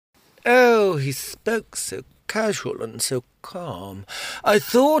Oh, he spoke so casual and so calm. I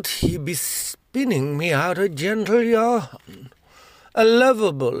thought he'd be spinning me out a gentle yarn. A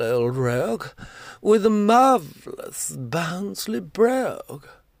lovable old rogue, with a marvellous bouncy brogue.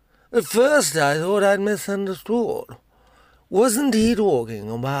 At first I thought I'd misunderstood. Wasn't he talking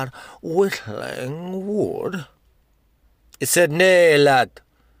about whittling wood? He said, "Nay, lad,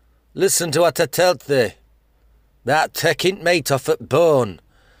 listen to what I tell thee. That taking meat off at bone,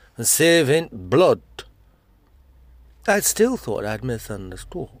 and saving blood." I still thought I'd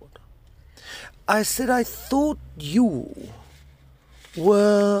misunderstood. I said I thought you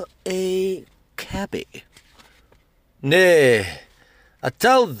were a cabby. "Nay, I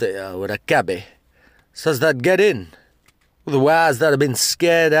told thee I were a cabby, so's tha'd get in. Otherwise tha'd have been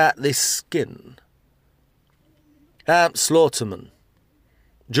scared out thy skin. I'm Slaughterman,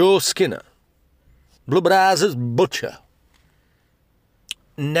 Joe Skinner, Blubberizer's butcher."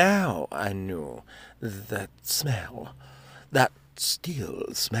 Now I knew that smell, that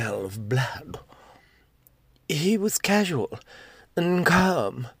still smell of blood. He was casual and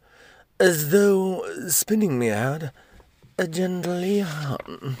calm, as though spinning me out a gentle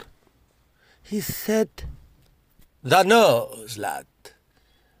yarn. He said, "Thou knows, lad,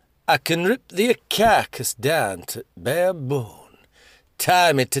 I can rip thee a carcass down to bare bone,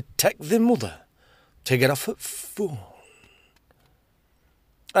 tie me to take thee mother, to get off at phone."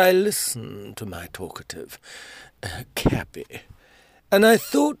 I listened to my talkative cabby, and I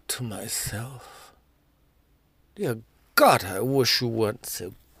thought to myself, "Dear God, I wish you weren't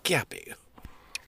so gabby."